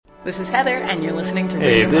This is Heather, and you're listening to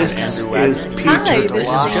Hey, Radio this Mopco. is Peter. Hi, this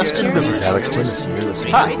Hi, is Justin. This is Alex Timmons, and you're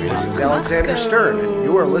listening Hi, to Radio this is Mopco. Alexander Stern, and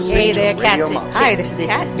you are listening Hey to there, Radio Catsy. Mopco. Hi, this is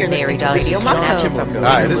Kat. You're listening to Radio Mopco.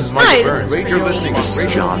 Hi, this is Mike Hi, Byrne. this is You're listening This to is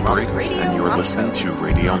Radio John Mopco. Briggs, and you're listening to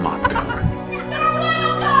Radio Mopco.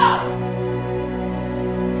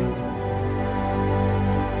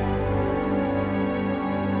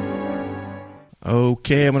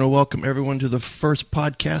 Okay, I'm going to welcome everyone to the first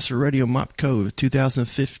podcast for Radio Mopco of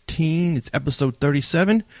 2015. It's episode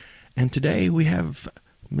 37, and today we have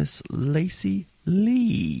Miss Laci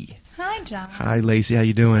Lee. Hi, John. Hi, Laci. How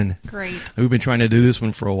you doing? Great. We've been trying to do this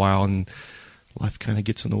one for a while, and life kind of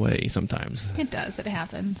gets in the way sometimes. It does. It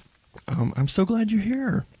happens. I'm so glad you're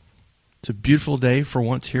here. It's a beautiful day for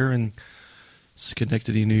once here in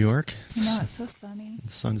Schenectady, New York. You know, it's so sunny.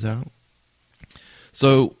 The sun's out.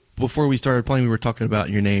 So before we started playing, we were talking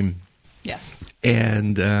about your name. Yes.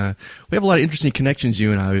 And we have a lot of interesting connections,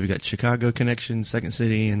 you and I. We've got Chicago connection, Second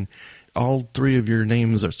City, and all three of your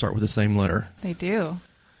names start with the same letter. They do.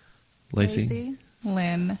 Laci.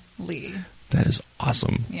 Lynn, Lee. That is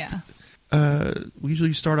awesome. Yeah. We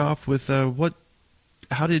usually start off with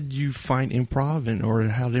how did you find improv, or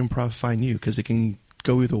how did improv find you? Because it can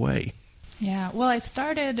go either way. Yeah. Well, I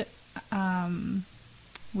started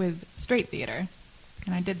with straight theater,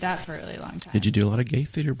 and I did that for a really long time. Did you do a lot of gay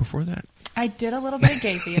theater before that? I did a little bit of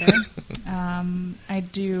gay theater. I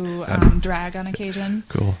do drag on occasion.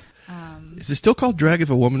 Cool. Is it still called drag if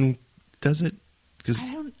a woman does it? Because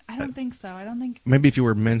I don't think so. I don't think. maybe if you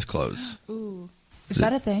wear men's clothes. Ooh. Is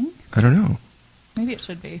that a thing? I don't know. Maybe it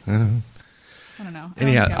should be. I don't know. I don't know.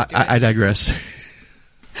 Anyhow, I digress.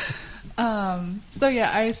 So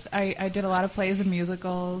yeah, I did a lot of plays and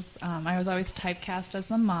musicals. I was always typecast as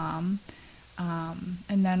the mom.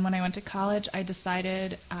 And then when I went to college, I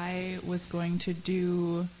decided I was going to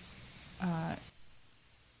do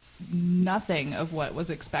nothing of what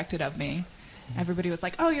was expected of me. Everybody was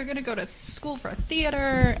like, oh, you're going to go to school for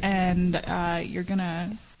theater, and you're going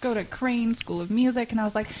to go to Crane School of Music. And I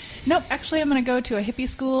was like, nope, actually I'm going to go to a hippie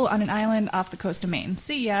school on an island off the coast of Maine.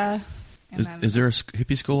 See ya. And Is there a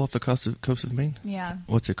hippie school off the coast of Maine? Yeah.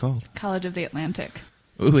 What's it called? College of the Atlantic.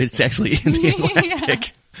 Ooh, it's actually in the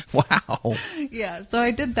Atlantic. Wow. Yeah, so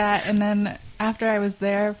I did that, and then after I was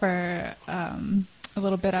there for a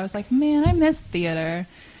little bit, I was like, man, I miss theater.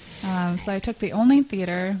 So I took the only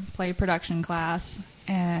theater play production class,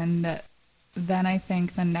 and then I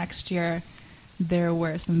think the next year there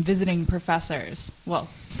were some visiting professors. Well,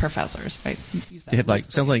 professors. I use that. They had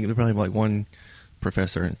sounds like they probably have like one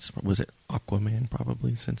professor. Was it Aquaman?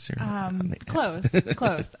 Probably, since you're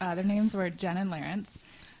close. Their names were Jen and Lawrence.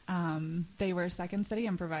 They were Second City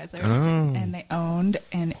improvisers, and they owned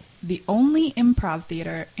the only improv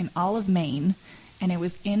theater in all of Maine, and it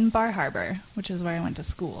was in Bar Harbor, which is where I went to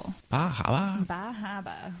school. Bar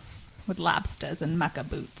Harbor, with lobsters and mucka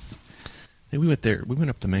boots. Yeah, we went there. We went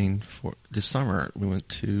up to Maine for this summer. We went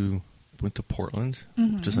to Portland,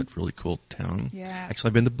 which is a really cool town. Yeah. Actually,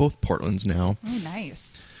 I've been to both Portlands now. Oh,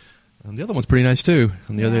 nice. The other one's pretty nice too,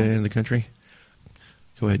 on the other end of the country.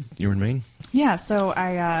 Go ahead. You were in Maine? Yeah, so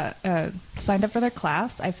I signed up for their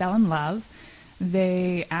class. I fell in love.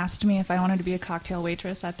 They asked me if I wanted to be a cocktail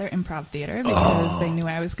waitress at their improv theater because they knew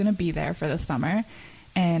I was going to be there for the summer.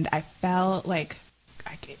 And I felt like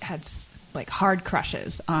I had hard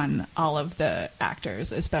crushes on all of the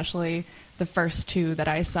actors, especially the first two that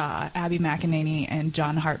I saw, Abby McEnany and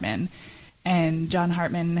John Hartman. And John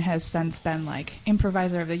Hartman has since been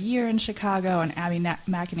improviser of the year in Chicago, and Abby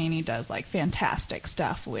McEnany does fantastic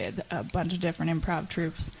stuff with a bunch of different improv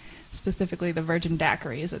troupes, specifically the Virgin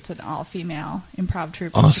Daiquiris. It's an all-female improv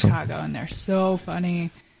troupe in Chicago, and they're so funny.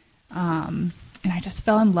 And I just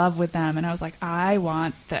fell in love with them, and I was like, I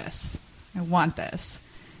want this.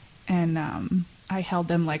 And I held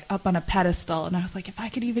them up on a pedestal, and I was like, if I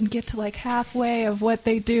could even get to halfway of what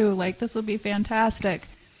they do, this would be fantastic.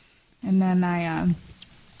 And then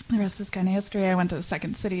the rest is kind of history. I went to the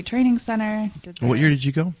Second City Training Center. What year did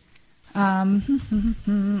you go? I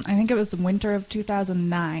think it was the winter of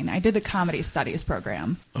 2009. I did the comedy studies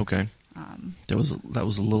program. Okay. That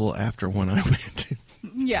was a little after when I went.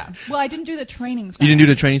 Yeah. Well, I didn't do the training center. You didn't do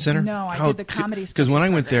the training center? No, I did the comedy studies Because when I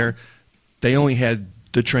went program. there, they only had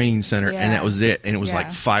the training center, and that was it. And it was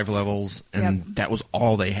 5 levels, and that was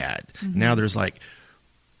all they had. Mm-hmm. Now there's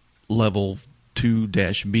level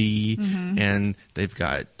 2-B, and they've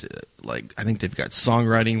got I think they've got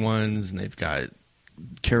songwriting ones, and they've got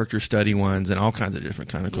character study ones, and all kinds of different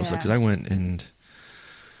kind of cool stuff. Because I went in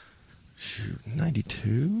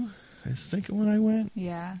 92, I think, when I went.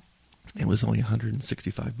 Yeah. It was only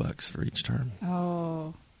 $165 for each term.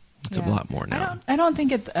 Oh, It's a lot more now. I don't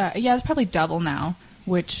think it's it's probably double now,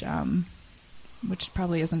 which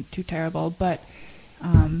probably isn't too terrible. But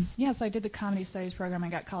so I did the comedy studies program. I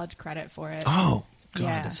got college credit for it. Oh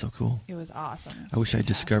God, that's so cool. It was awesome. I wish I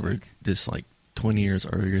discovered this like 20 years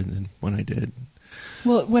earlier than when I did.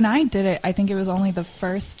 Well, when I did it, I think it was only the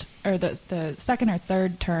first or the second or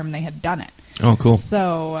third term they had done it. Oh, cool.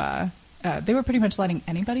 So they were pretty much letting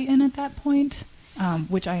anybody in at that point,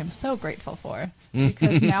 which I am so grateful for.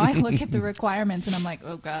 Because now I look at the requirements and I'm like,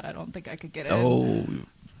 oh, God, I don't think I could get in. Oh, you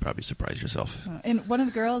probably surprise yourself. And one of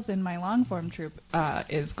the girls in my long form troupe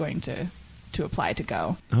is going to apply to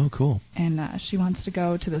go. Oh, cool. And she wants to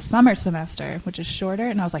go to the summer semester, which is shorter.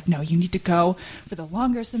 And I was like, no, you need to go for the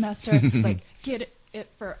longer semester. Like, get it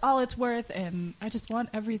for all it's worth. And I just want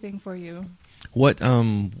everything for you. What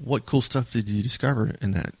cool stuff did you discover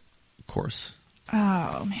in that course?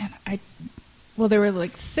 Oh, man. Well, there were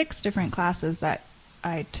like 6 different classes that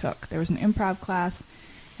I took. There was an improv class,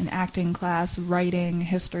 an acting class, writing,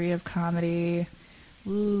 history of comedy,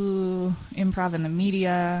 improv in the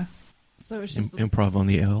media. So it was just improv on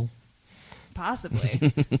the L?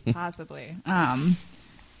 Possibly.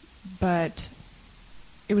 But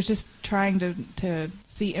it was just trying to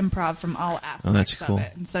see improv from all aspects of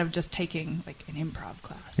it instead of just taking like an improv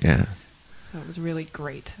class. Yeah. So it was really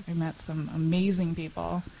great. I met some amazing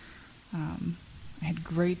people. I had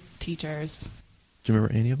great teachers. Do you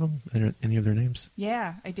remember any of them? Any of their names?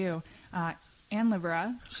 Yeah, I do. Ann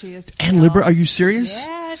Libera. She is. Ann Libera? Are you serious?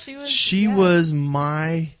 Yeah, she was. She was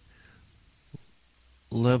my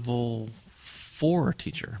level 4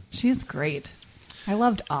 teacher. She's great. I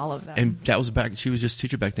loved all of them. And that was back. She was just a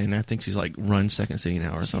teacher back then. I think she's like run Second City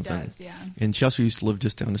now or something. She does, yeah. And she also used to live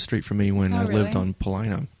just down the street from me when I lived on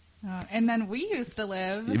Paulina. And then we used to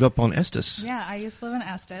live up on Estes. Yeah, I used to live in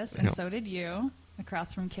Estes, and so did you,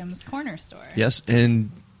 across from Kim's Corner Store. Yes,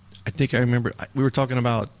 and I think I remember we were talking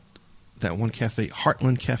about that one cafe,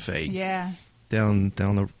 Heartland Cafe. Yeah. Down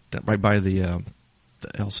right by the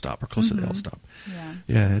L stop or close to the L stop. Yeah.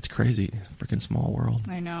 Yeah, that's crazy. Freaking small world.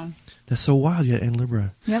 I know. That's so wild. Yeah, Ann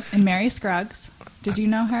Libera. Yep, and Mary Scruggs. Did you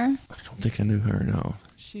know her? I don't think I knew her. No.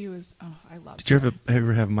 She was. Oh, I loved her. Did you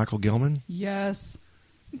ever have Michael Gilman? Yes.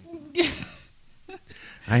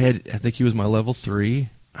 I think he was my level 3.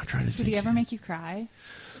 I'm trying to think. Did he ever make you cry?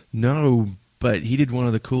 No, but he did one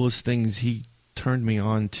of the coolest things. He turned me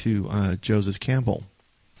on to Joseph Campbell.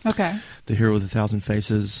 Okay. The Hero with 1,000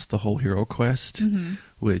 Faces, the whole hero quest,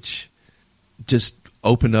 which just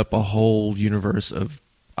opened up a whole universe of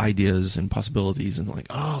ideas and possibilities, and like,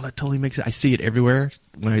 oh, that totally makes it. I see it everywhere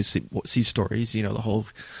when I see stories. You know, the whole,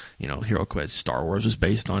 hero quest. Star Wars was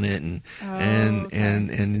based on it,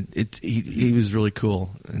 and he was really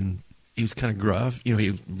cool, and he was kind of gruff. He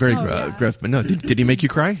was very gruff. But no, did he make you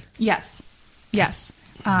cry? Yes.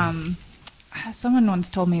 Someone once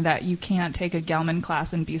told me that you can't take a Gelman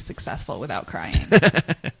class and be successful without crying.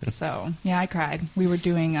 So, yeah, I cried. We were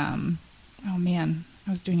doing, I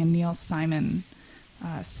was doing a Neil Simon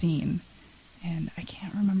scene, and I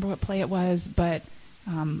can't remember what play it was, but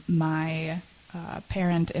my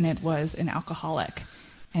parent in it was an alcoholic,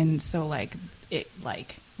 and so, it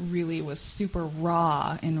really was super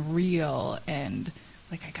raw and real, and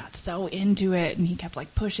I got so into it, and he kept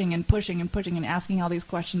pushing and pushing and pushing and asking all these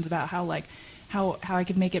questions about how I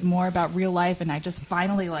could make it more about real life, and I just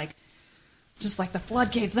finally the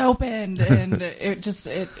floodgates opened, and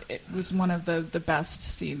it was one of the best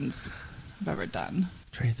scenes I've ever done.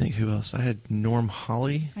 I'm trying to think who else. I had Norm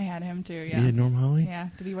Hawley. I had him too. Yeah. You had Norm Hawley? Yeah.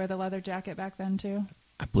 Did he wear the leather jacket back then too?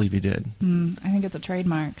 I believe he did. I think it's a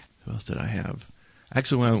trademark. Who else did I have?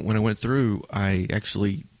 Actually, when I went through,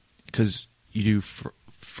 because you do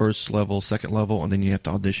first level, second level, and then you have to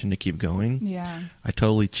audition to keep going. Yeah. I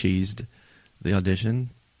totally cheesed the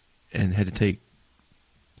audition and had to take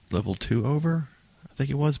level 2 over, I think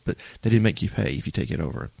it was, but they didn't make you pay if you take it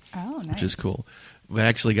over. Oh, nice. Which is cool. But I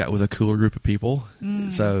actually got with a cooler group of people,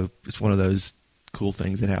 so it's one of those cool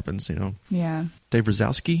things that happens, Yeah. Dave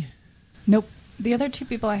Rosowski? Nope. The other 2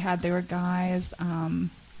 people I had, they were guys,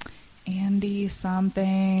 Andy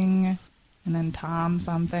something, and then Tom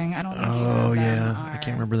something. I don't know. Oh, yeah. I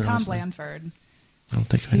can't remember their Tom last name. Blandford. I don't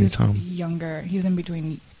think I knew Tom. He's younger. He's in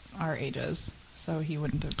between our ages, so he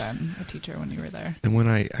wouldn't have been a teacher when you were there. And when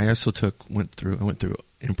I also went through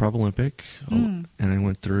Improv Olympic, and I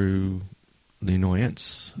went through the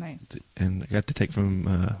Annoyance. Nice. And I got to take from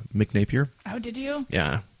Mick Napier. Oh, did you?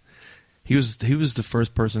 Yeah. He was the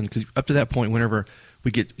first person, because up to that point, whenever we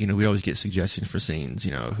get, we always get suggestions for scenes,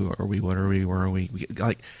 who are we, what are we, where are we? We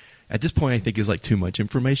get, at this point, I think is too much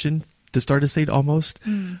information to start a scene almost.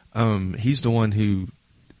 He's the one who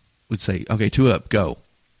would say, okay, 2 up, go.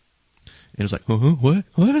 it was like, what?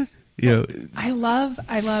 You know, I love.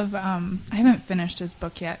 I haven't finished his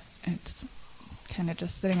book yet. It's kind of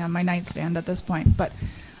just sitting on my nightstand at this point, but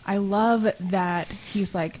I love that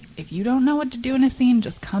he's like, if you don't know what to do in a scene,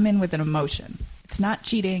 just come in with an emotion. It's not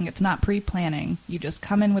cheating. It's not pre-planning. You just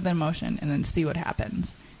come in with an emotion and then see what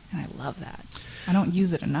happens. And I love that. I don't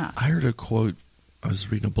use it enough. I heard a quote. I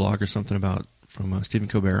was reading a blog or something from Stephen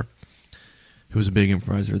Colbert, who was a big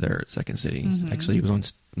improviser there at Second City. Mm-hmm. Actually, he was on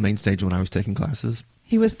main stage when I was taking classes.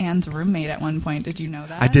 He was Anne's roommate at one point. Did you know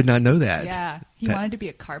that? I did not know that. Yeah. He wanted to be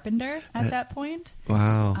a carpenter at that point.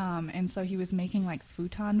 Wow. And so he was making like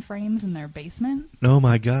futon frames in their basement. Oh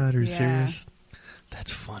my God, are you serious?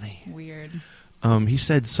 That's funny. Weird. He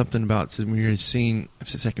said something about when you're in a scene,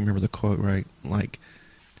 if I can remember the quote right, like,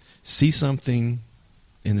 see something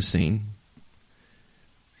in the scene,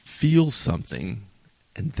 feel something,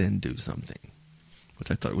 and then do something,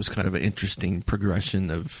 which I thought was kind of an interesting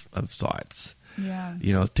progression of thoughts. Yeah.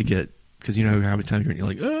 You know, to get, because you know how many times you're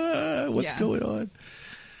like, what's going on?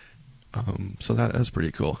 So that's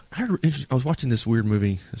pretty cool. I was watching this weird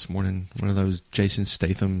movie this morning, one of those Jason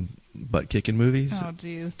Statham butt kicking movies. Oh,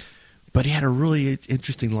 geez. But he had a really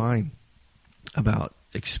interesting line about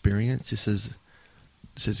experience. He says,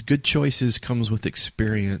 good choices comes with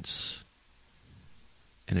experience,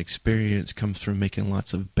 and experience comes from making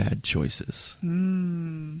lots of bad choices.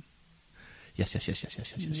 Yes.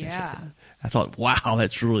 Yeah. I thought, wow,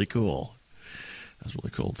 that's really cool. That's a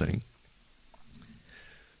really cool thing.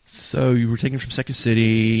 So you were taken from Second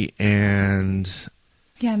City, and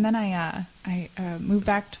then I moved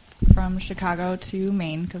back from Chicago to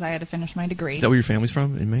Maine because I had to finish my degree. Is that where your family's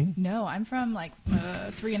from, in Maine? No, I'm from like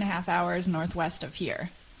 3.5 hours northwest of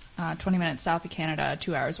here, 20 minutes south of Canada,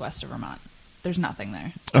 2 hours west of Vermont. There's nothing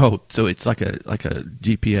there. Oh, so it's like a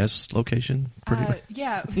GPS location, pretty much.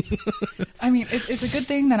 Yeah, I mean it's a good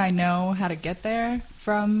thing that I know how to get there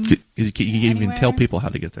from. You can even tell people how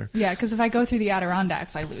to get there. Yeah, because if I go through the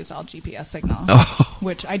Adirondacks, I lose all GPS signal,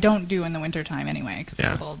 which I don't do in the wintertime anyway because it's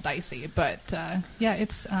a little dicey. But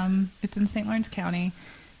it's in St. Lawrence County.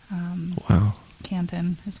 Wow.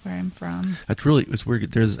 Canton is where I'm from. It's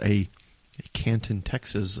weird. There's a Canton,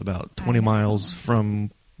 Texas, about 20 miles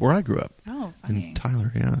from where I grew up. Oh, funny. In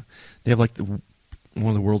Tyler, yeah. They have like one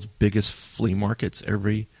of the world's biggest flea markets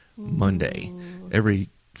every Monday. Every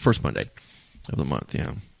first Monday of the month,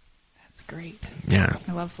 yeah. That's great. Yeah.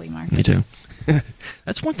 I love flea markets. Me too.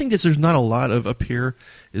 That's one thing that there's not a lot of up here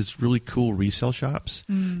is really cool resale shops.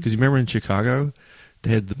 Because you remember in Chicago, they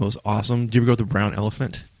had the most awesome... Do you ever go to the Brown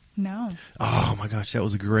Elephant? No. Oh my gosh, that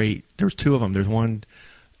was great. There was two of them. There's one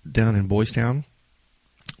down in Boys Town,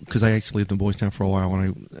 because I actually lived in Boys Town for a while when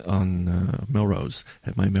I on Melrose,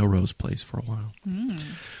 at my Melrose place for a while.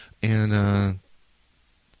 And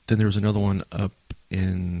then there was another one up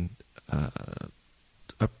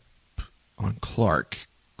on Clark,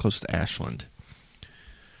 close to Ashland,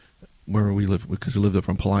 where we lived, because we lived up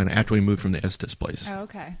from Paulina after we moved from the Estes place. Oh,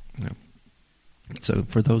 okay. Yeah. So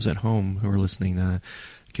for those at home who are listening,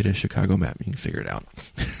 get a Chicago map. You can figure it out.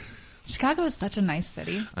 Chicago is such a nice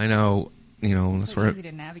city. I know. You know, that's so where easy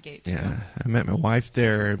to navigate to. Yeah, I met my wife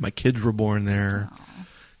there. My kids were born there. Aww.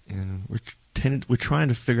 And we're trying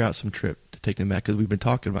to figure out some trip to take them back, because we've been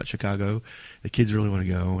talking about Chicago. The kids really want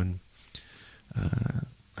to go, and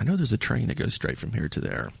I know there's a train that goes straight from here to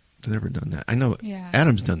there. I've never done that. I know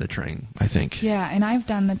Adam's done the train, I think. Yeah, and I've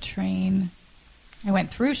done the train. I went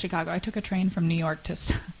through Chicago. I took a train from New York to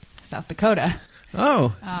South Dakota.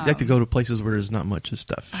 Oh, you like to go to places where there's not much of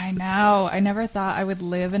stuff. I know. I never thought I would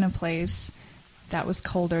live in a place that was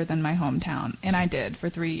colder than my hometown, and I did for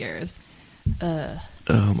 3 years. Oh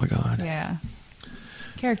my God. Yeah.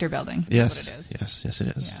 Character building. Yes. Is what it is. Yes, it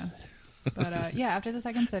is. Yeah. But after the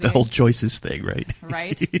Second City. The whole choices thing, right?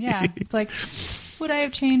 Right? Yeah. It's like, would I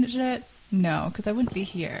have changed it? No, because I wouldn't be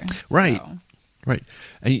here. Right. So. Right.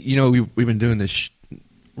 And, you know, we've been doing this.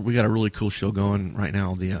 We got a really cool show going right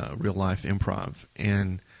now, the Real Life Improv.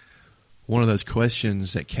 And one of those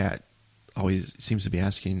questions that Kat always seems to be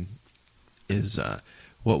asking is,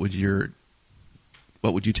 what would you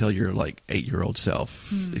tell your like 8-year-old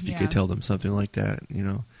self if you could tell them something like that? You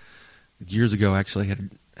know, years ago, actually,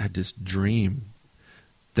 I had this dream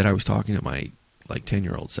that I was talking to my like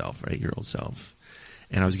 10-year-old self or 8-year-old self,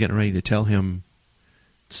 and I was getting ready to tell him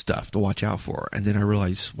stuff to watch out for, and then I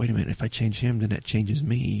realized, wait a minute, if I change him, then that changes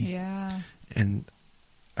me. Yeah. And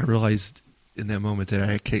I realized in that moment that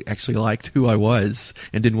I actually liked who I was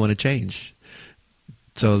and didn't want to change.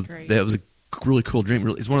 So that was a really cool dream.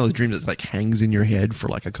 It's one of those dreams that like hangs in your head for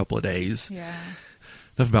like a couple of days. Yeah.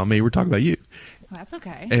 Enough about me. We're talking about you. Well, that's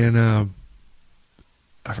okay. And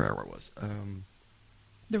I forgot where it was.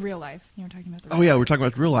 The Real Life. You were talking about the Real Oh yeah, Life. we're talking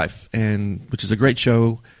about Real Life, and which is a great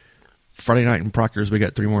show. Friday night in Proctor's, we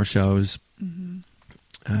got 3 more shows. Mm-hmm.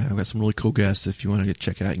 We've got some really cool guests. If you want to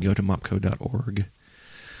check it out, you can go to mopco.org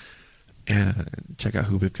and check out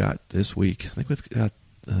who we've got this week. I think we've got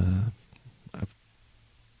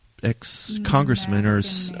ex-congressman or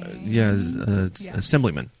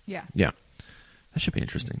assemblyman. Yeah. Yeah. That should be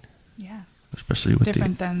interesting. Yeah. Especially with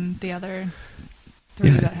different than the other 3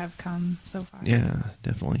 that have come so far. Yeah,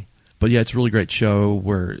 definitely. But yeah, it's a really great show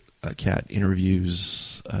where Kat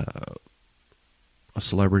interviews a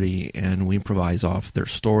celebrity and we improvise off their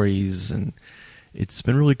stories, and it's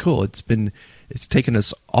been really cool. It's taken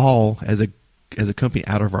us all as a company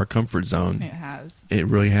out of our comfort zone. It has. It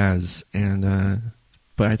really has. And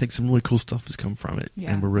but I think some really cool stuff has come from it.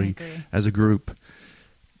 Yeah, and we're I really, agree. as a group,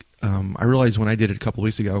 I realized when I did it a couple of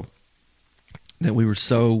weeks ago that we were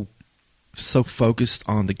so focused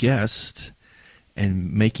on the guest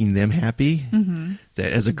and making them happy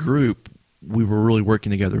that as a group we were really working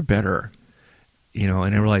together better. And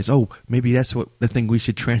I realized, maybe that's what the thing we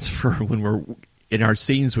should transfer when we're in our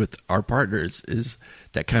scenes with our partners is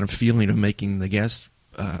that kind of feeling of making the guest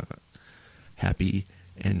happy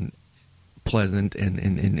and pleasant and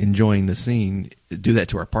enjoying the scene. Do that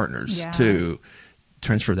to our partners too.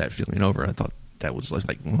 Transfer that feeling over. I thought that was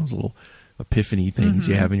like one of those little epiphany things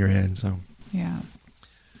you have in your head. So yeah.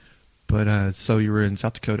 But so you were in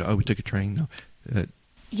South Dakota. Oh, we took a train. No.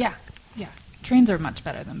 Yeah. Trains are much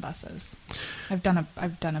better than buses. I've done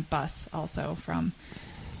a bus also from.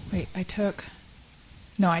 I took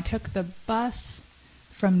the bus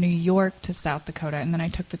from New York to South Dakota, and then I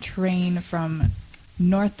took the train from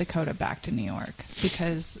North Dakota back to New York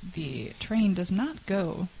because the train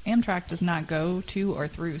Amtrak does not go to or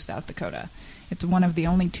through South Dakota. It's one of the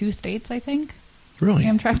only 2 states, I think. Really?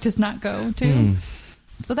 Amtrak does not go to.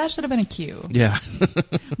 So that should have been a cue. Yeah.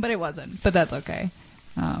 But it wasn't. But that's okay.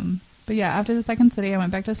 But yeah, after the second city, I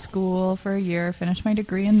went back to school for a year, finished my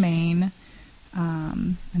degree in Maine,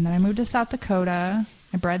 and then I moved to South Dakota.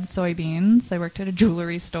 I bred soybeans. I worked at a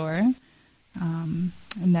jewelry store, and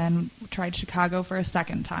then tried Chicago for a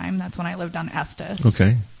second time. That's when I lived on Estes.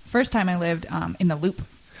 Okay. First time I lived in the Loop.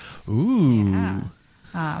 Ooh.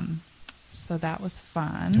 Yeah. So that was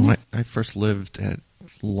fun. When I first lived at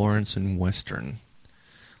Lawrence and Western,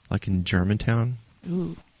 like in Germantown.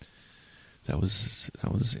 Ooh. That was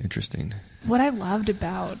interesting. What I loved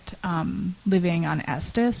about living on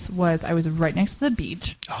Estes was I was right next to the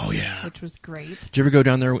beach. Oh yeah, which was great. Did you ever go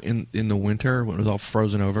down there in the winter when it was all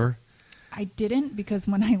frozen over? I didn't, because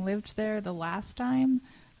when I lived there the last time,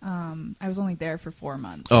 I was only there for 4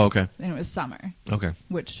 months. Oh, okay. And it was summer. Okay.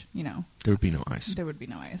 Which, there would be no ice. There would be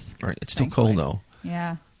no ice. Right. It's still thankfully. cold though.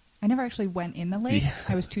 Yeah. I never actually went in the lake. Yeah.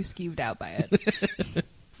 I was too skeeved out by it.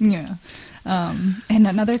 Yeah. And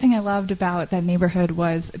another thing I loved about that neighborhood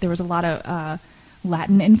was there was a lot of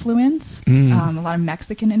Latin influence, a lot of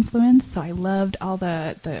Mexican influence. So I loved all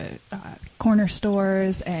the corner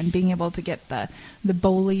stores and being able to get the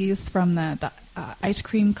bowlies from the ice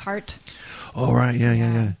cream cart. Oh, right.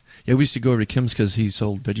 Yeah. Yeah, we used to go over to Kim's because he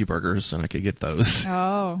sold veggie burgers, and I could get those.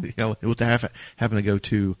 Oh. With having to go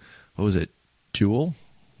to, what was it, Jewel?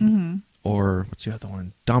 Mm-hmm. Or what's the other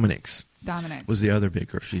one? Dominic's. Dominic's was the other big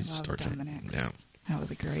grocery I love store chain. Dominic's. Yeah. That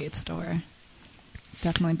was a great store.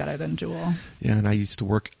 Definitely better than Jewel. Yeah, and I used to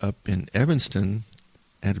work up in Evanston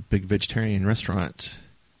at a big vegetarian restaurant.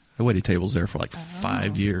 I waited tables there for like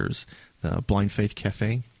 5 years. The Blind Faith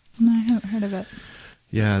Cafe. No, I haven't heard of it.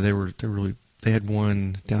 Yeah, they had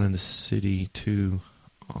one down in the city too,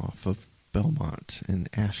 off of Belmont in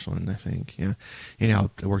Ashland, I think. Yeah,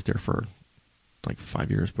 I worked there for like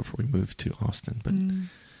 5 years before we moved to Austin, but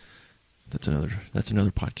that's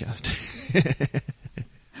another podcast.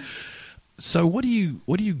 So what do you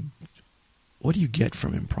get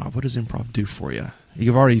from improv? What does improv do for you?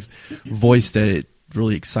 You've already voiced that it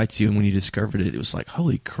really excites you, and when you discovered it, it was like,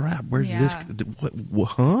 holy crap, where did this,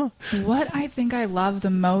 huh? What I think I love the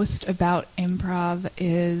most about improv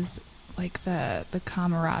is like the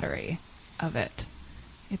camaraderie of it.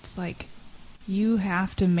 It's like you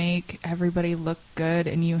have to make everybody look good,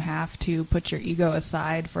 and you have to put your ego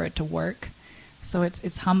aside for it to work. So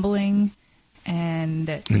it's humbling and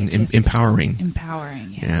empowering.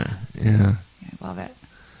 Empowering, yeah. I love it.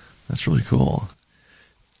 That's really cool.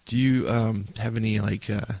 Do you have any like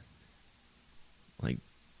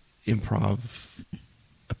improv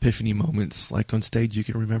epiphany moments like on stage you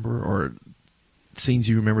can remember, or scenes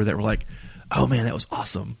you remember that were like, oh man, that was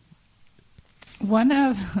awesome?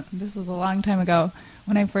 This was a long time ago,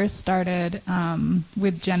 when I first started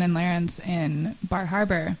with Jen and Lawrence in Bar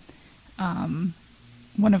Harbor,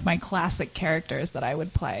 one of my classic characters that I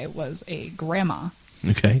would play was a grandma.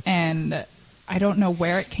 Okay. And I don't know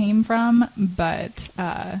where it came from, but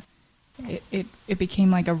it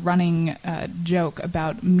became like a running joke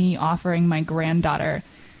about me offering my granddaughter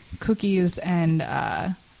cookies and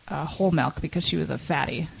whole milk because she was a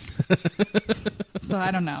fatty. So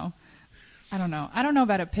I don't know. I don't know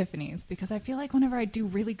about epiphanies because I feel like whenever I do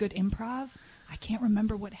really good improv, I can't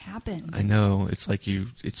remember what happened. I know. It's like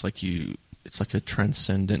a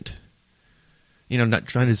transcendent, not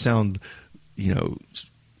trying to sound,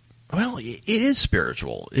 well, it is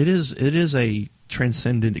spiritual. It is a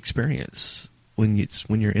transcendent experience when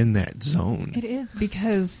you're in that zone. It is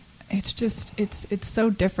because it's just, it's so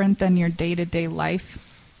different than your day-to-day life.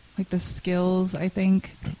 Like the skills, I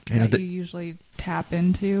think, that you usually tap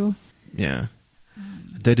into. Yeah.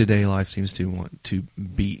 Day-to-day life seems to want to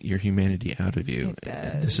beat your humanity out of you. It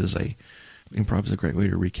does. And improv is a great way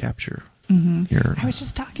to recapture. I was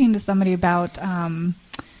just talking to somebody about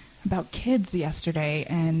kids yesterday,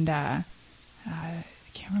 and I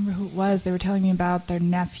can't remember who it was. They were telling me about their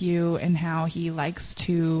nephew and how he likes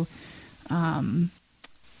to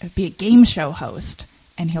be a game show host,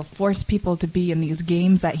 and he'll force people to be in these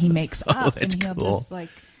games that he makes up, and he'll cool. just like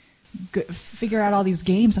figure out all these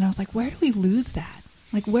games. And I was like, where do we lose that?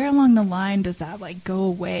 Like, where along the line does that like go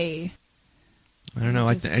away? I don't know.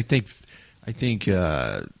 I think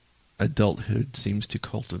adulthood seems to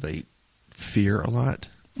cultivate fear a lot.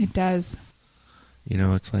 It does.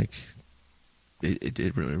 It's like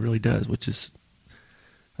it really does, which is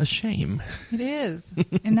a shame. It is.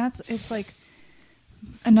 And it's like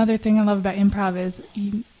another thing I love about improv is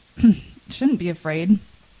you shouldn't be afraid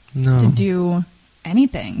to do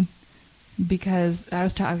anything, because I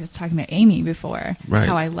was talking to Amy before, right,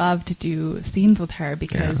 how I love to do scenes with her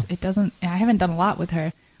because I haven't done a lot with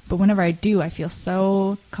her, but whenever I do, I feel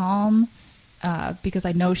so calm because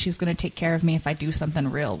I know she's going to take care of me if I do something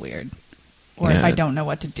real weird or if I don't know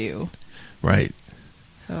what to do. Right.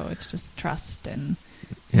 So it's just trust and,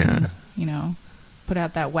 put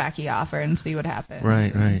out that wacky offer and see what happens.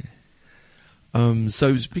 Right, right.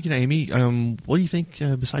 So speaking of Amy, what do you think,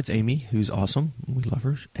 besides Amy, who's awesome, we love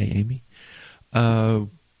her, Amy, what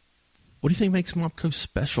do you think makes Mopco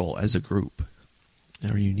special as a group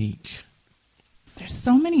or unique? There's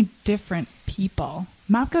so many different people.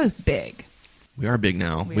 Mopco is big. We are big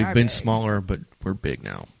now. We've been smaller, but we're big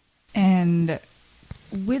now. And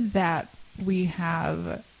with that, we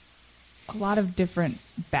have a lot of different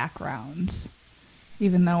backgrounds,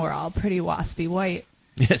 even though we're all pretty waspy white.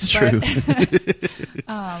 It's true.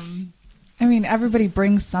 Everybody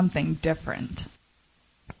brings something different.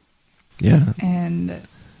 Yeah. And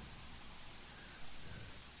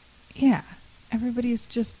everybody's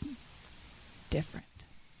just different.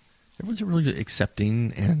 Everyone's really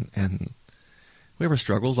accepting, and whoever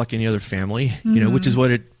struggles, like any other family, which is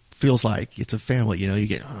what it feels like. It's a family, you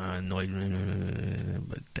get annoyed,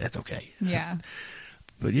 but that's okay. Yeah.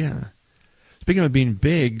 But yeah. Speaking of being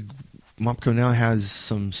big, Mopco now has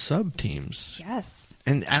some sub teams. Yes.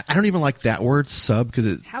 And I don't even like that word, sub, because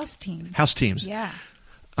it's house teams. House teams. Yeah.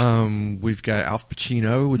 We've got Alf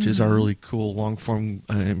Pacino, which is our really cool long form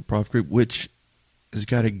improv group, which has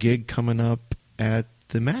got a gig coming up at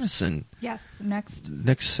the Madison. Yes, next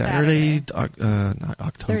Saturday. Not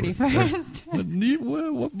October 31st.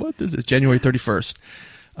 What month is it? It's January 31st.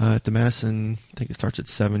 At the Madison, I think it starts at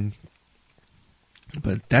 7.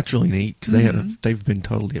 But that's really neat because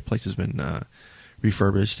the place has been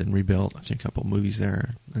refurbished and rebuilt. I've seen a couple of movies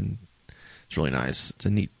there, and it's really nice. It's a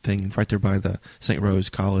neat thing right there by the St. Rose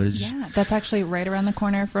College. Yeah, that's actually right around the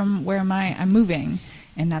corner from where I'm moving,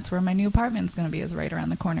 and that's where my new apartment's going to be, is right around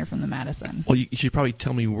the corner from the Madison. Well, you should probably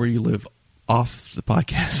tell me where you live off the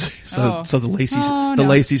podcast, so the Laci no.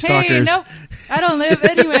 Laci stalkers. Hey, nope, I don't live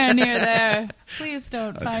anywhere near there. Please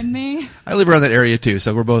don't find me. I live around that area too,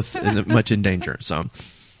 so we're both much in danger. So,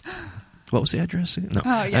 what was the address? No,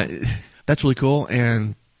 that's really cool.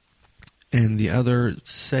 And the other,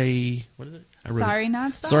 say, what is it? Sorry,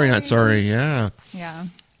 not sorry. Sorry, not sorry. Yeah. Yeah.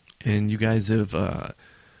 And you guys have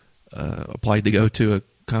applied to go to a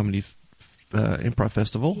comedy improv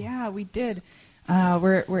festival. Yeah, we did.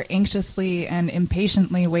 We're anxiously and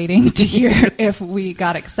impatiently waiting to hear if we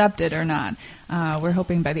got accepted or not. We're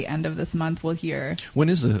hoping by the end of this month we'll hear. When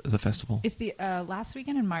is the festival? It's the last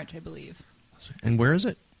weekend in March, I believe. And where is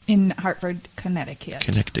it? In Hartford, Connecticut.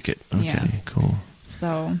 Okay, yeah. Cool.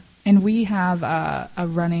 So, and we have a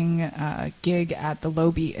running gig at the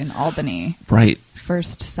Lobby in Albany. Right.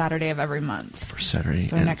 First Saturday of every month. First Saturday.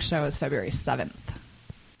 So our next show is February 7th.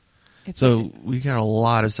 We got a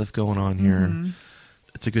lot of stuff going on here.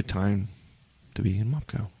 It's a good time to be in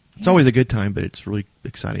Mopco. It's always a good time, but it's really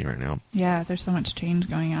exciting right now. Yeah, there's so much change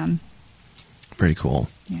going on. Very cool.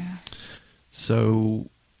 Yeah. So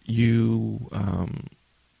you,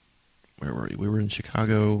 where were you? We were in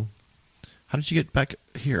Chicago. How did you get back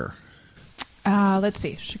here? Let's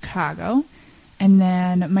see, Chicago. And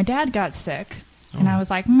then my dad got sick, and I was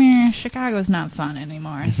like, meh, Chicago's not fun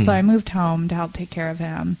anymore. So I moved home to help take care of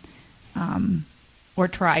him, or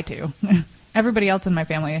try to. Everybody else in my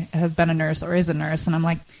family has been a nurse or is a nurse, and I'm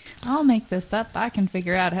like, I'll make this up. I can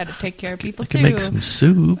figure out how to take care of people, too. I can make some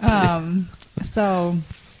soup. So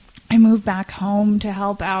I moved back home to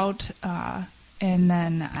help out, and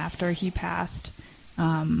then after he passed...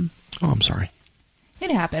 I'm sorry.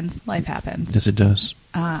 It happens. Life happens. Yes, it does.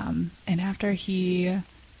 And after he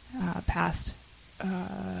passed,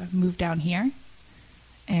 moved down here,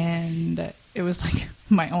 and it was like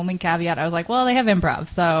my only caveat. I was like, well, they have improv,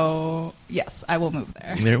 so yes, I will move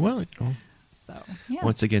there. Well, so yeah.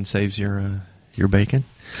 Once again, saves your bacon.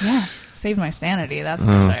 Yeah, saved my sanity. That's for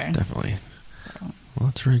sure. Definitely. So, well,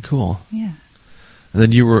 that's really cool. yeah. And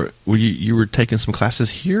then you were taking some classes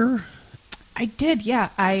here? I did. Yeah,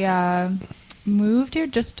 I moved here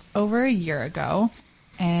just over a year ago.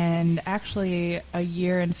 And actually, a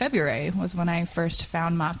year in February was when I first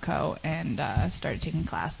found Mopco and started taking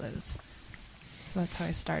classes. So that's how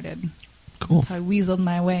I started. Cool. That's how I weaseled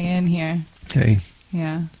my way in here. Hey.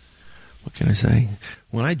 Yeah. What can I say?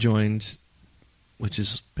 When I joined, which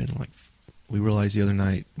has been like, we realized the other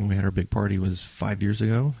night when we had our big party was 5 years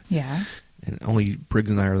ago. Yeah. And only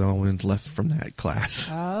Briggs and I are the only ones left from that class.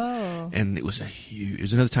 Oh. And it was it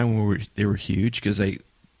was another time when they were huge because they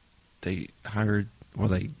hired... Well,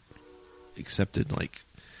 they accepted like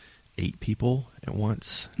 8 people at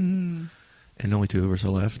once, and only 2 of us are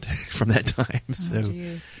left from that time.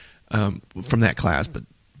 From that class, but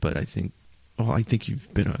I think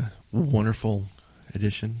you've been a wonderful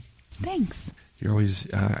addition. Thanks. You're always.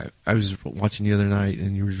 I was watching the other night,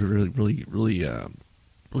 and you were really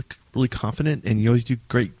confident, and you always do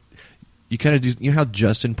great. You kind of do. You know how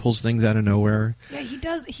Justin pulls things out of nowhere. Yeah, he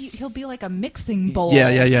does. He'll be like a mixing bowl.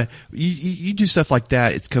 Yeah. You do stuff like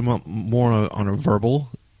that. It's come up more on a verbal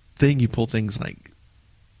thing. You pull things like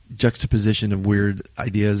juxtaposition of weird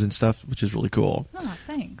ideas and stuff, which is really cool. Oh,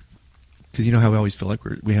 thanks. Because you know how we always feel like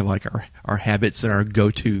we have like our habits and our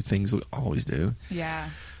go-to things we always do. Yeah.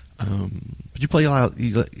 But you play a lot.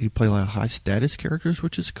 You play a lot of high status characters,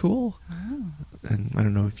 which is cool. Oh. And I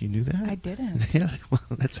don't know if you knew that. I didn't. Yeah, well,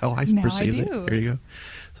 that's how I Now perceive I it. do. There you go.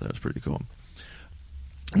 So that was pretty cool.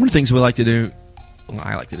 One of the things we like to do,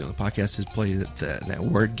 I like to do on the podcast, is play that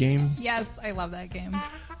word game. Yes, I love that game.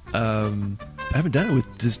 I haven't done it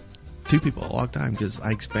with just 2 people in a long time because I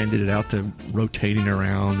expanded it out to rotating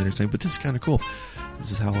around and everything. But this is kind of cool. This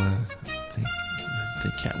is how I think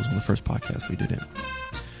Kat was on the first podcast we did it.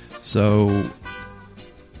 So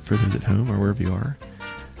for those at home or wherever you are,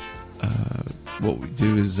 what we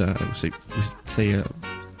do is we say a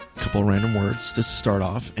couple of random words just to start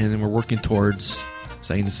off, and then we're working towards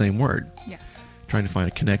saying the same word. Yes. Trying to find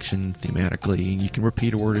a connection thematically. You can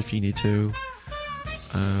repeat a word if you need to.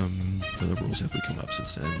 The rules have we come up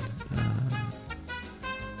since then.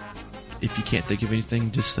 If you can't think of anything,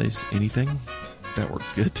 just say anything. That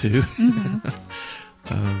works good too. Mm-hmm.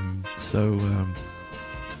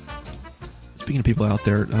 Speaking of people out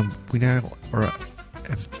there, we now have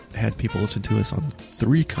had people listen to us on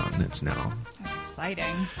 3 continents now. That's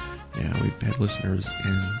exciting. Yeah, we've had listeners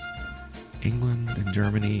in England and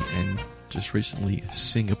Germany and just recently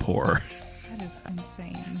Singapore. That is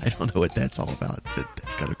insane. I don't know what that's all about, but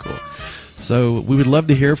that's kind of cool. So we would love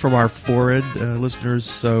to hear from our foreign listeners.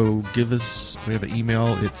 So we have an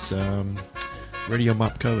email. It's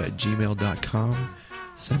radiomopco@gmail.com.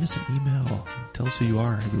 Send us an email. Tell us who you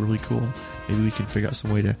are. It'd be really cool. Maybe we can figure out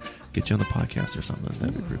some way to get you on the podcast or something.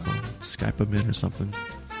 That'd be pretty cool. Skype them in or something.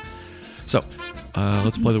 So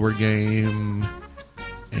let's play the word game.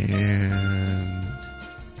 And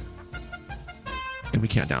we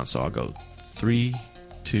count down. So I'll go 3,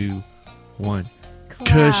 2, 1.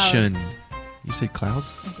 Clouds. Cushion. You said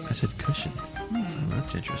clouds? I did. I said cushion. Oh,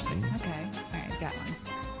 that's interesting. Okay. All right, got one.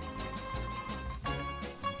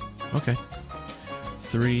 Okay.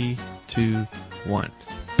 3, 2, 1.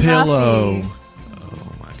 Pillow. Fluffy.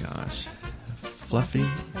 Oh my gosh. Fluffy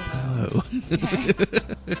pillow. Okay. Okay.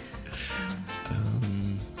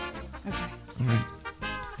 All right.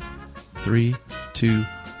 3, 2,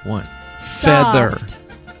 1. Feather. Soft.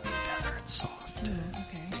 Feather and soft. Ooh,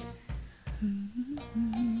 okay.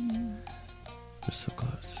 We're so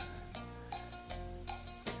close.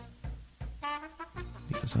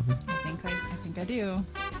 You got something? I think I do.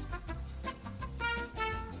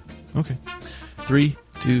 Okay. 3,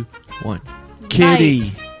 2, 1. Kitty.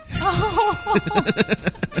 Light. Oh.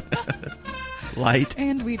 Light.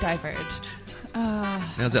 And we diverged. Now,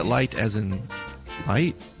 is that light as in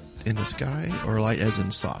light in the sky or light as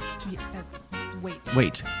in soft?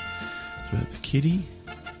 Wait. So we have kitty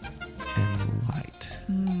and light.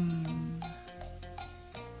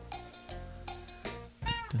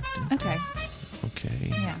 Okay. Okay.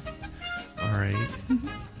 Yeah. All right.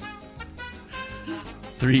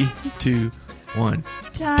 3, 2, 1.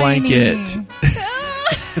 Tiny. Blanket.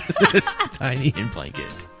 Tiny and blanket.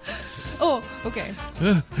 Oh, okay.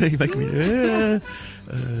 You make me.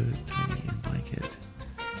 Tiny and blanket.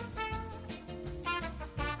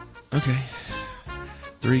 Okay.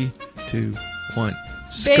 3, 2, 1.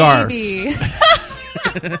 Scarf. Baby.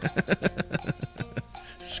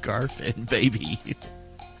 Scarf and baby.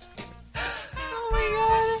 Oh my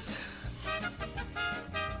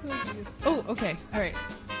god. Oh, okay. All right.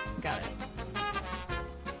 Got it.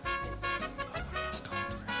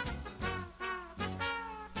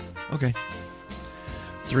 Okay.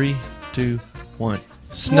 3, 2, 1.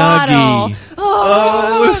 Swaddle. Snuggie.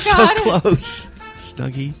 Oh, it was so God. close.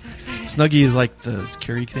 Snuggie. Snuggie is like the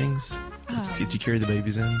carry things. Did you carry the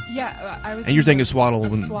babies in? Yeah, I was. And you're thinking swaddle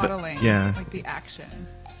when swaddling. yeah. Like the action.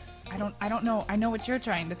 I don't know. I know what you're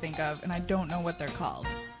trying to think of, and I don't know what they're called.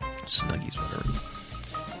 Snuggies, whatever.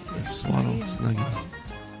 Swaddle, snuggie.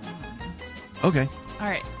 Okay. All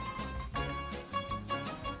right.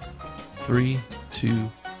 3, 2, 1.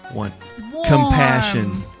 Warm.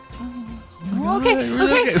 Compassion. Oh, okay.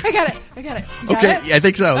 Really? Okay. I got it. You got Okay, it? I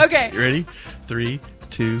think so. Okay. You ready? 3,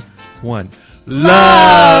 2, 1.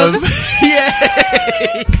 Love!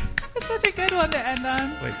 Yay! It's such a good one to end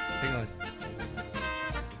on. Wait, hang on.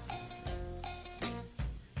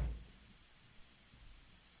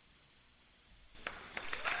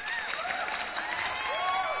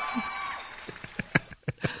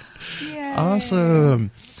 Yay.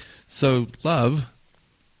 Awesome. So, love.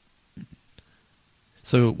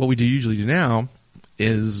 So, what we usually do now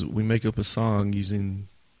is we make up a song using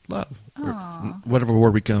love. Or whatever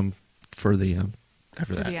word we come for the after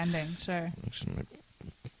For that. the ending, sure. I'm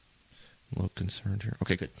a little concerned here.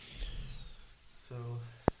 Okay, good. So,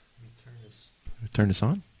 let me turn this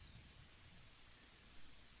on.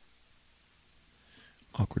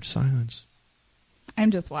 Awkward silence.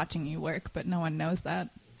 I'm just watching you work, but no one knows that.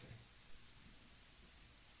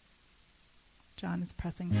 John is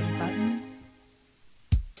pressing some buttons.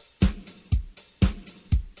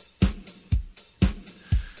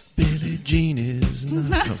 Billie Jean is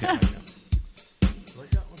not. Okay, I know. You like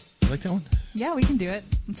that one? You like that one? Yeah, we can do it.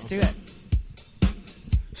 Let's do it.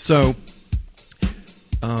 So,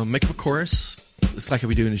 make up a chorus. It's like how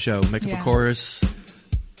we do in the show. Make up a chorus.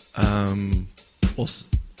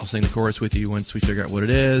 I'll sing the chorus with you once we figure out what it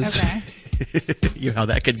is. Okay. You know how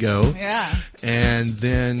that could go. Yeah. And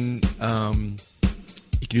then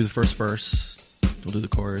you can do the first verse. We'll do the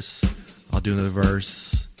chorus. I'll do another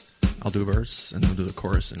verse. I'll do a verse, and then we'll do the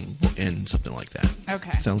chorus, and we'll end something like that.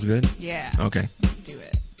 Okay. Sounds good? Yeah. Okay. Let's do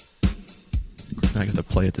it. I get to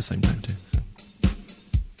play at the same time, too.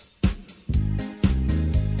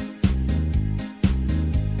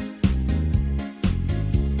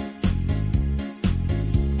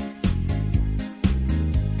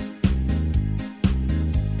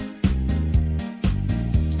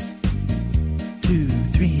 Two,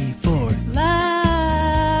 three, four.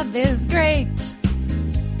 Love is great.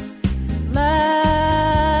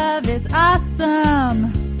 Love is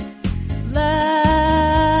awesome.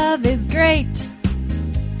 Love is great.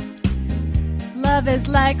 Love is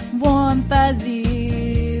like warm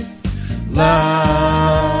fuzzies.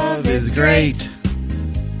 Love is great.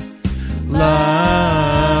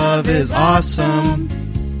 Love is awesome.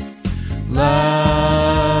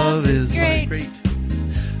 Love is Great. great.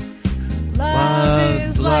 Love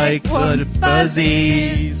is like warm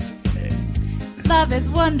fuzzies. Love is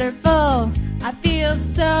wonderful. I feel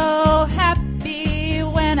so happy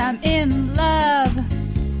when I'm in love.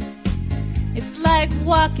 It's like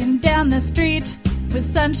walking down the street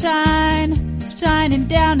with sunshine shining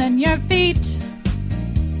down on your feet.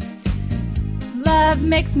 Love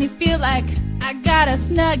makes me feel like I got a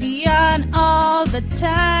Snuggie on all the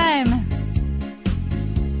time.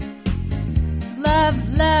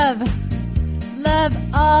 Love, love, love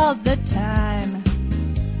all the time.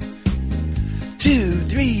 2,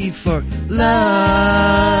 3, 4.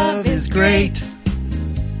 Love is great.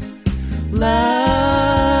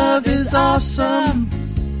 Love is awesome.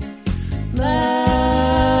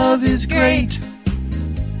 Love is great.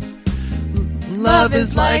 Love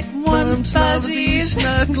is like warm fuzzies,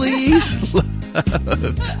 snugglies.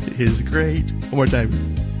 Love is great. One more time.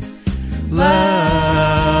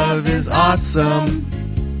 Love is awesome.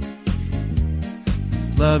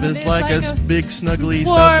 Love is like a big snuggly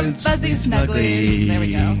warm, something fuzzy snuggly. There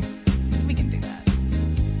we go. We can do that.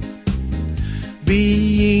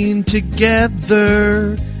 Being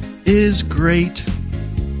together is great.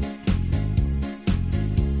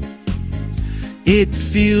 It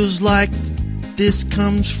feels like this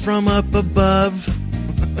comes from up above.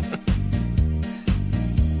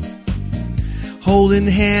 Holding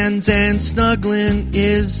hands and snuggling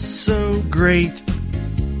is so great.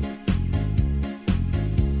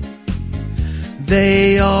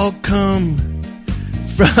 They all come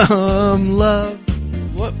from love.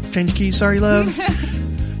 What? Change keys, sorry, love.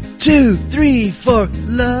 2, 3, 4.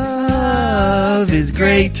 Love is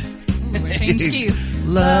great. Ooh, we're changing keys.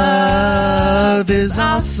 Love is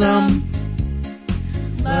awesome.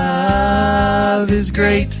 Love is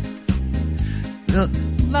great.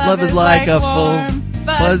 Love is like a full,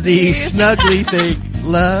 fuzzy, snuggly thing.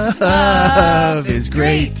 Love is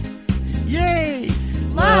great. Yay!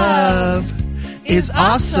 Love is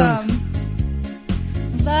awesome.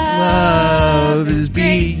 Love is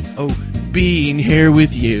being here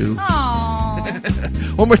with you.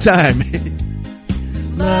 Aww. One more time.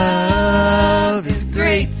 Love is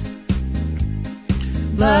great.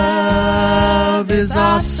 Love is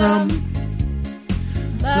awesome.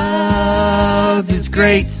 Love is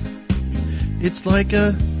great. It's like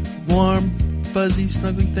a warm, fuzzy,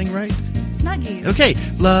 snuggly thing, right? Snuggies. Okay.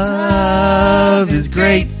 Love is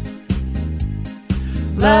great.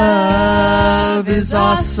 Love is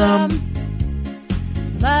awesome.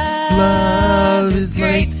 Love is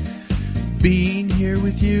great. Being here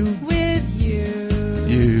with you. With you.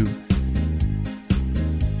 You.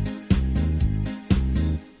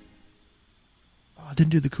 Oh, I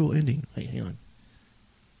didn't do the cool ending. Wait, hang on.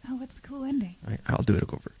 Oh, what's the cool ending? I'll do it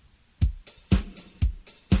over.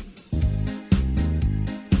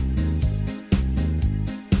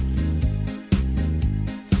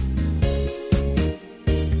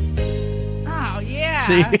 Oh, yeah.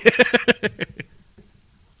 See?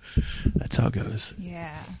 That's how it goes.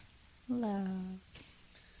 Yeah. Love.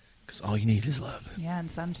 Because all you need is love. Yeah,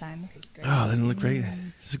 and sunshine. This is great. Oh, that didn't look great.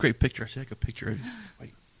 This is a great picture. I should take a picture of it.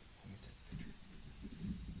 Wait.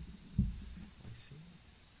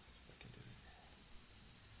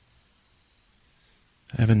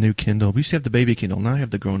 I have a new Kindle. We used to have the baby Kindle. Now I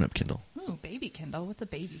have the grown-up Kindle. Ooh, baby Kindle. What's a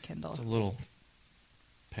baby Kindle? It's a little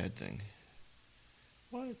pad thing.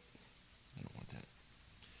 What? I don't want that.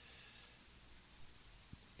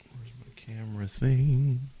 Where's my camera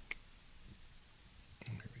thing?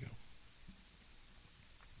 There we go.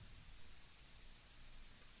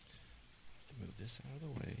 Have to move this out of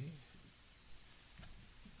the way.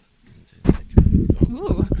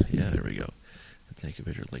 Ooh. Yeah, there we go. Let's take a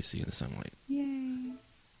picture of Laci in the sunlight. Yay.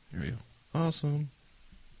 There we go. Awesome.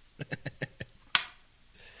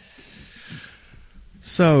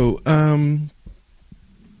 So,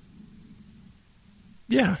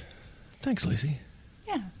 yeah. Thanks, Laci.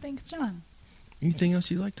 Yeah, thanks, John. Anything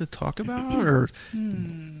else you'd like to talk about or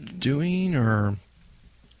doing or?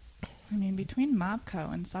 I mean, between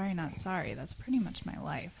Mopco and Sorry Not Sorry, that's pretty much my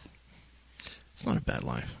life. It's not a bad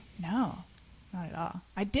life. No, not at all.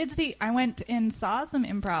 I went and saw some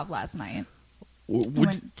improv last night. I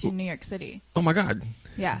went to New York City. Oh, my God.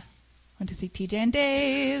 Yeah. Went to see TJ and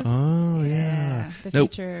Dave. Oh, yeah. The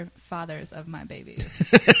future fathers of my babies.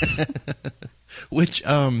 Which,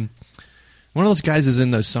 one of those guys is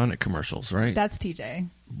in those Sonic commercials, right? That's TJ.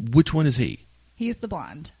 Which one is he? He's the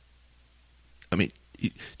blonde. I mean,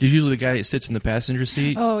 you're usually the guy that sits in the passenger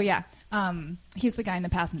seat? Oh, yeah. He's the guy in the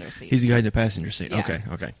passenger seat. He's the guy in the passenger seat. Yeah.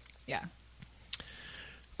 Okay. Yeah.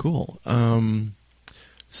 Cool.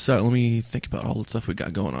 So let me think about all the stuff we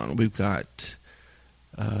got going on. We've got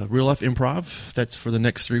Real Life Improv. That's for the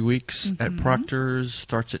next 3 weeks at Proctor's.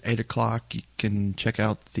 Starts at 8 o'clock. You can check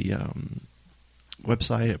out the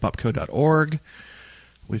website at mopco.org.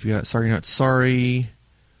 We've got Sorry Not Sorry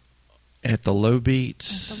at the Low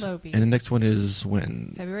Beat. And the next one is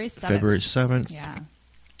when? February 7th. February 7th. Yeah.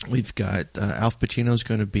 We've got Alf Pacino's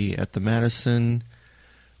going to be at the Madison,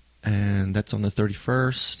 and that's on the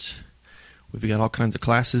 31st. We've got all kinds of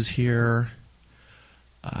classes here.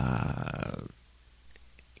 I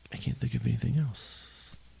can't think of anything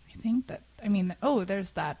else. I think that,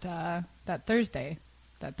 there's that Thursday.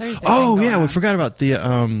 Oh, yeah, we forgot about the,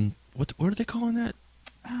 what are they calling that?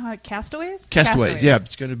 Castaways? Castaways, yeah.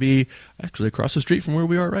 It's going to be actually across the street from where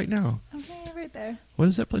we are right now. Okay, right there. What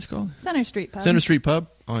is that place called? Center Street Pub. Center Street Pub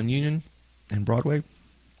on Union and Broadway.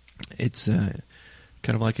 It's kind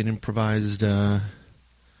of like an improvised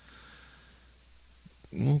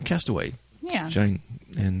Castaway. Yeah.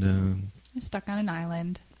 And You're stuck on an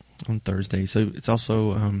island. On Thursday. So it's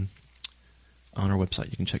also on our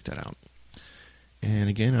website. You can check that out. And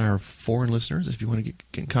again, our foreign listeners, if you want to get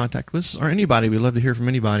in contact with us, or anybody, we'd love to hear from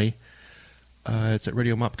anybody. It's at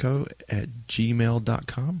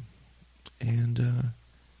radiomopco@gmail.com. And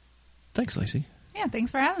thanks, Laci. Yeah,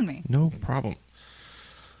 thanks for having me. No problem.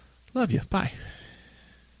 Love you. Bye.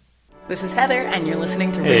 This is Heather, and you're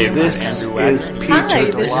listening to Hey, Radio this Mopco. is Peter. Hi,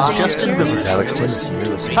 this is Delac. Justin. This is Alex Timmons, and you're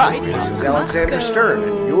listening Hi, to this is Alexander Stern,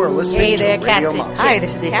 and you are listening Hey to there, Radio Katsy. Mopco. Hi,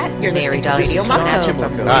 this is Kat. You're listening to Radio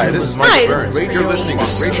Mopco. Hi, this is Mike Hi, this Burns. is You're listening to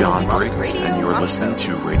This is Radio John Mopco. Briggs, and you're listening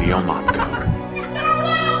to Radio Mopco.